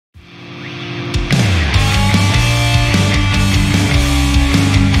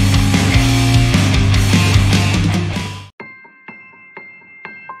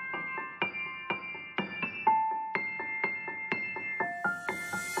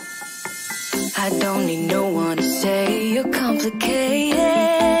I don't need no one to say you're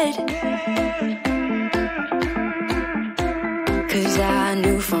complicated, 'cause I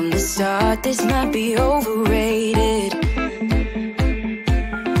knew from the start this might be overrated.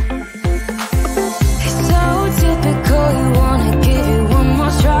 It's so typical, you wanna give it one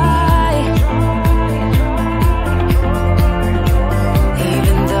more try,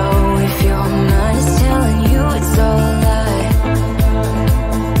 even though if your mind is telling you it's all a lie.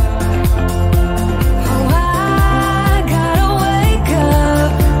 Oh, I gotta wake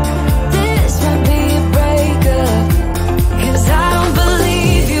up, this might be a breakup, 'cause I don't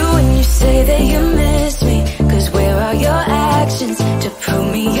believe you when you say that you miss me. 'Cause where are your actions to prove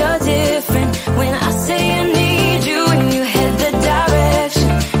me you're different? When I say I need you and you head the direction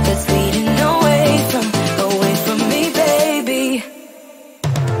that's leading away from me, baby.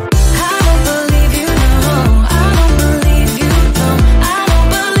 I don't believe you, no, I don't believe you, no, I don't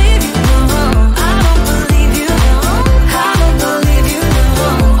believe you, no, I don't believe you, no, I don't believe you, no,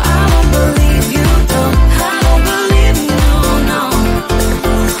 I don't believe you, no, I don't believe you, no.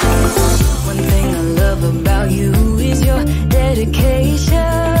 One thing I love about you is your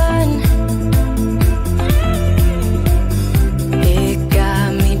dedication. It got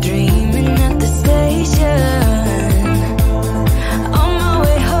me dreaming at the station. On my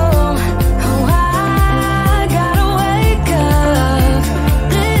way home, oh, I gotta wake up,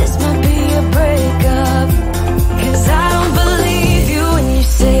 this might be a breakup, 'cause I don't believe you when you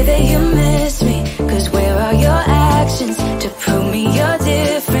say that you miss me. 'Cause where are your actions to prove me you're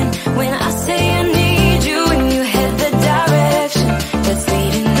different? When I say I need you and you head the direction that's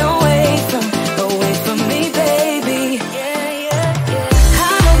leading away from me, baby. Yeah, yeah, yeah.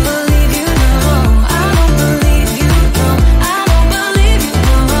 I don't believe you, no, I don't believe you, no, I don't believe you,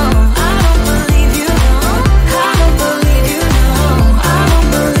 no, I don't believe you, no, I don't believe you, no, I don't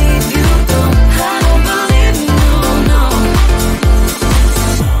believe you, no, I don't believe you, no.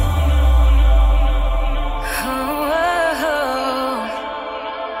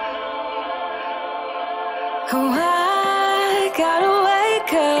 Oh, I gotta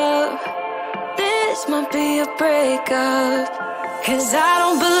wake up, this might be a breakup, 'cause I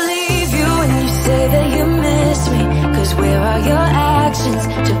don't believe you when you say that you miss me. 'Cause where are your actions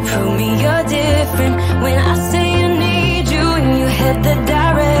to prove me you're different? When I say I need you and you head the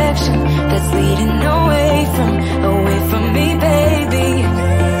direction that's leading away from me, baby.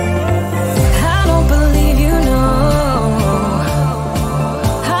 I don't believe you, no,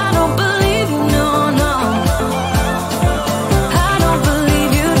 I don't believe you, no, no, I don't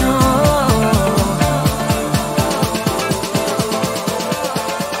believe you, no.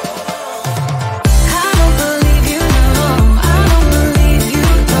 I don't believe you, no, I don't believe you,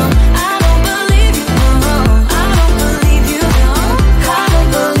 no, I don't believe you, no, I don't believe you, no, I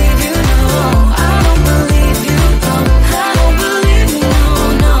don't believe you, no, I don't believe you, no, I don't believe you,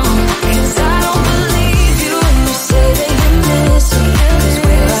 no. 'Cause I don't believe you when you say that you miss me. 'Cause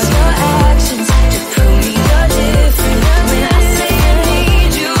where are your actions to prove me you're different? When I say I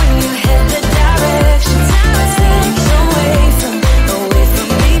need you and you head the direction that's leading away from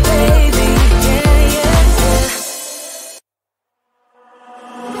me, baby. Yeah, yeah, yeah.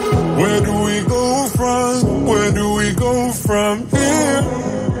 Where do we go from? Where do we go from here?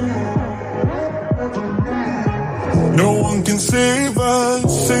 No one can save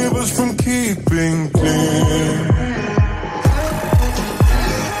us from keeping clear.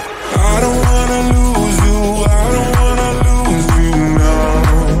 I don't wanna lose you, I don't wanna lose you now.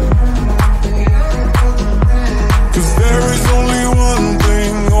 'Cause there is only one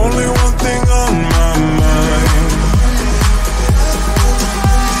thing on my mind.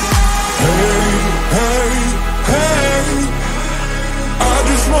 Hey, hey, hey, I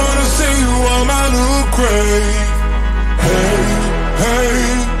just wanna see you on my new grave. Hey, hey,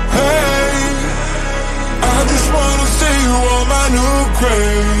 hey, I just wanna see you on my new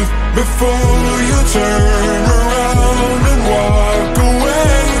grave before you turn around and walk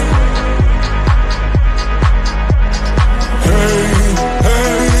away. Hey,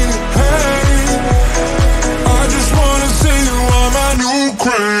 hey, hey, I just wanna see you on my new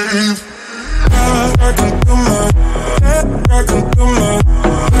grave. I can do my own thing. I can do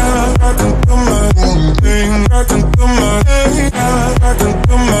my own thing. I can do my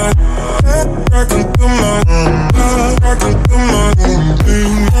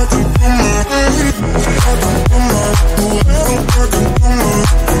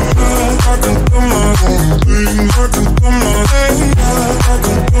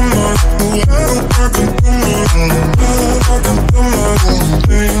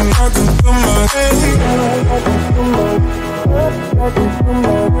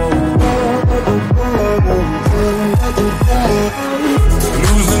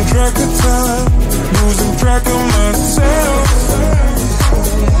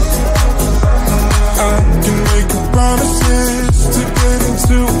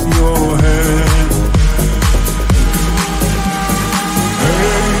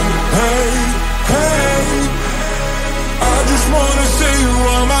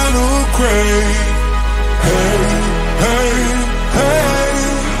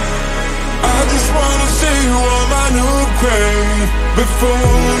grave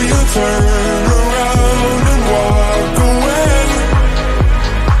before you turn around and walk away.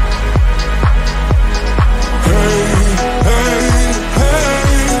 Hey, hey,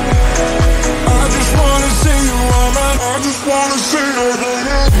 hey, I just wanna see you on my, I just wanna see you.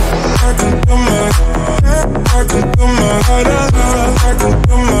 I can do my, I can do my, I can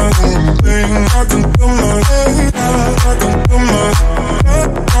do my own thing. I can do my, I can do my,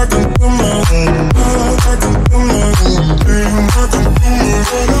 I can do my own, I can do my own thing. I can do my,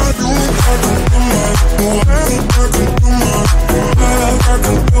 what I do. I can do my, I can do my, I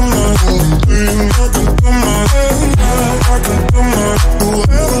can do my own thing. I can do my, I can do my,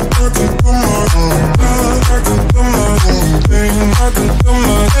 I can do my own, I can do my own thing. I can do my, I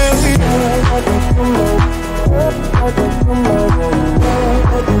can do my, I can do my own, I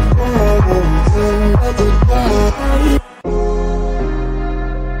can do my own thing. I can do my.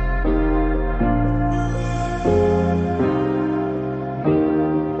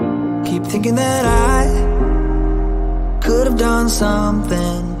 Keep thinking that I could have done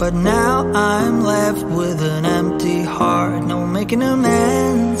something, but now I'm left with an empty heart. No making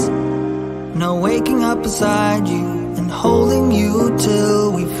amends, no waking up beside you and holding you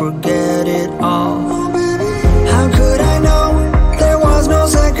till we forget it all. How could I know there was no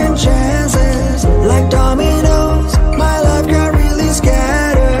second chances? Like dominoes, my life got really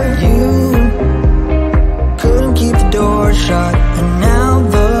scattered. You couldn't keep the door shut, and now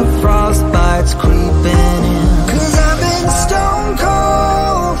the frostbite's creeping in. 'Cause I've been stone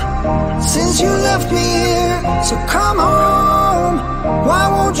cold since you left me here. So come home, why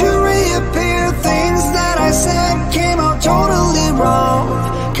won't you reappear? Things that I said came out totally wrong.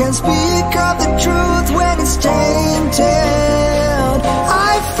 Can't speak of the truth when it's tainted.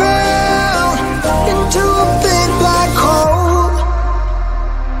 I fell into a big black hole.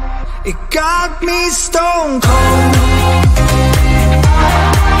 It got me stone cold.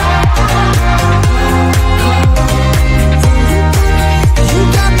 You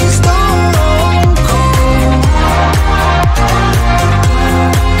got me stone cold.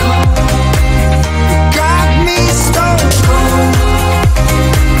 You got me stone cold.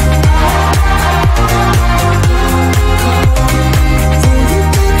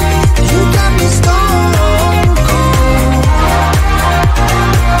 You got me stone cold.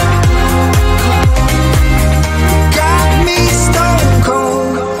 Got me stone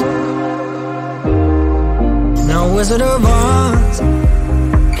cold. No Wizard of Oz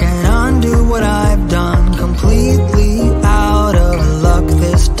can undo what I've done. Completely out of luck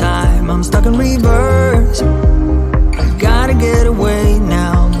this time. I'm stuck in reverse. I gotta get away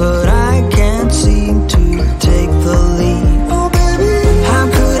now, but I can't seem to take the lead. Oh baby, how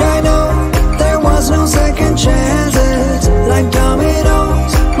could I know there was no second chances? Like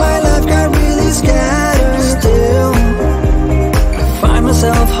dominoes, my life got really scattered. Still, I find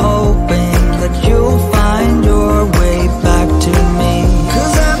myself hoping that you'll find your way back to me.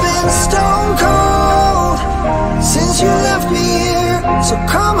 'Cause I've been stone cold since you left me here. So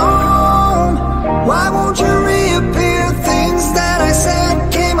come home, why won't you reappear? Things that I said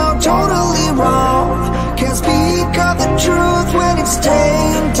came out totally wrong. Can't speak of the truth when it's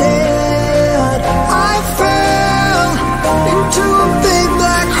tainted. I fell into a big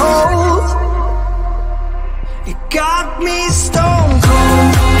black hole. It got me stone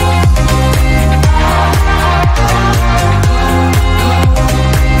cold.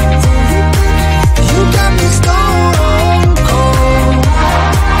 You got me stone cold.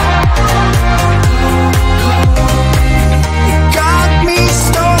 You got me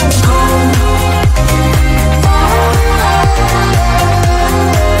stone cold.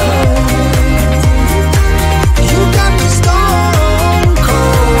 You got me stone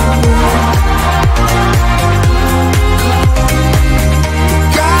cold.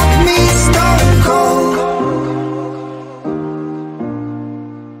 Got me stone cold.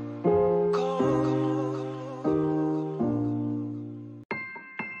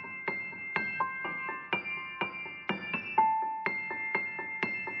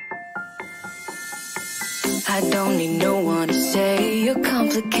 I don't need no one to say you're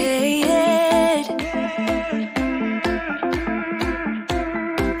complicated.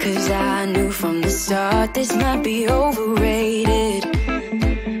 'Cause I knew from the start this might be overrated.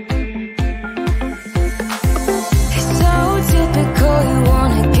 It's so typical, you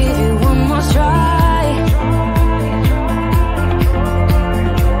wanna give it one more try.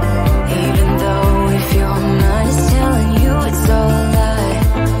 Even though if your mind is telling you it's all a lie.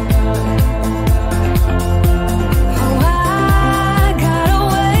 Oh, I gotta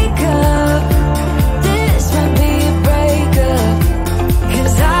wake up, this might be a breakup.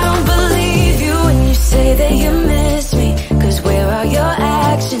 'Cause I don't believe you when you say that you miss me.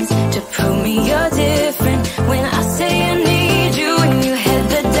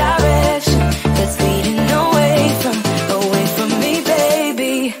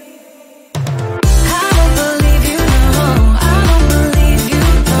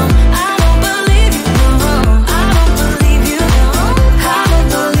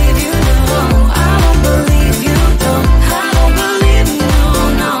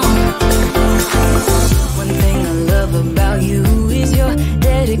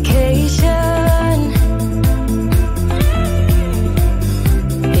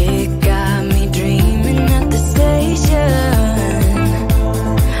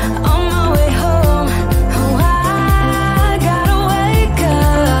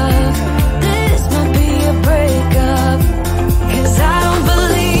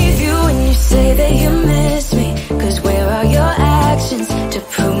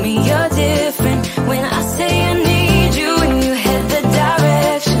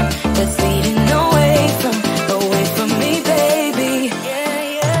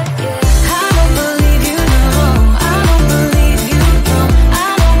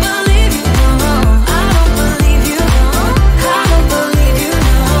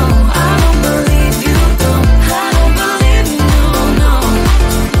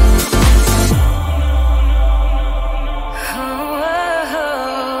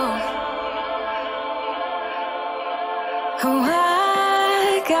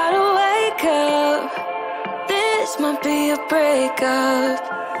 break up.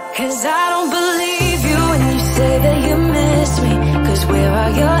 'Cause I don't believe you when you say that you miss me. 'Cause where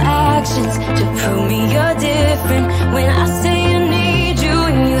are your actions to prove me you're different? When I say I need you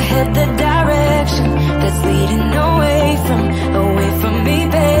and you head the direction that's leading away from me,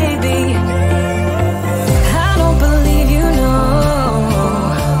 baby. I don't believe you, no.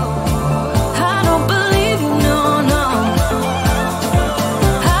 I don't believe you, no, no.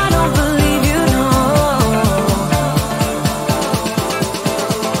 I don't believe you, no.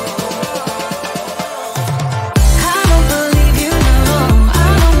 I don't believe you, no. I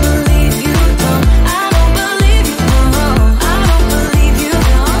don't believe you, no. I don't believe you, no. I don't believe you,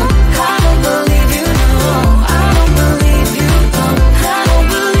 no. I don't believe you, no. I don't believe you, no. I don't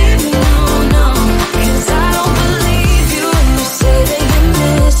believe you, no, no. 'Cause I don't believe you when you say that you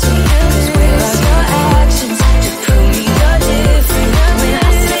miss me. 'Cause where are your actions to prove me you're different? When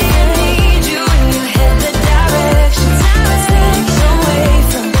I say I need you and you head the directions that's leading away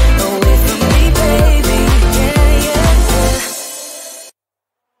from me, baby. Yeah, yeah, yeah.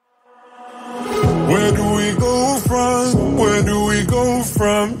 Where do we go from? Where do we go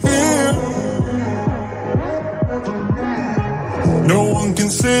from here? No one can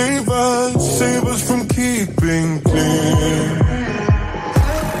save us from keeping clear.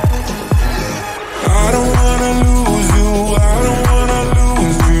 I don't wanna lose you, I don't wanna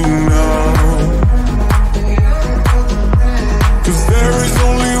lose you now. 'Cause there is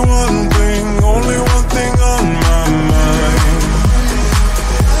only one thing on my mind.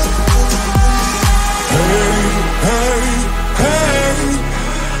 Hey, hey, hey,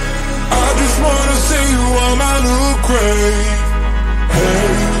 I just wanna see you on my new grave.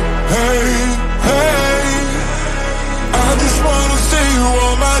 Hey, hey, hey, I just wanna see you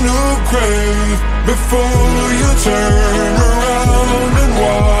on my new grave before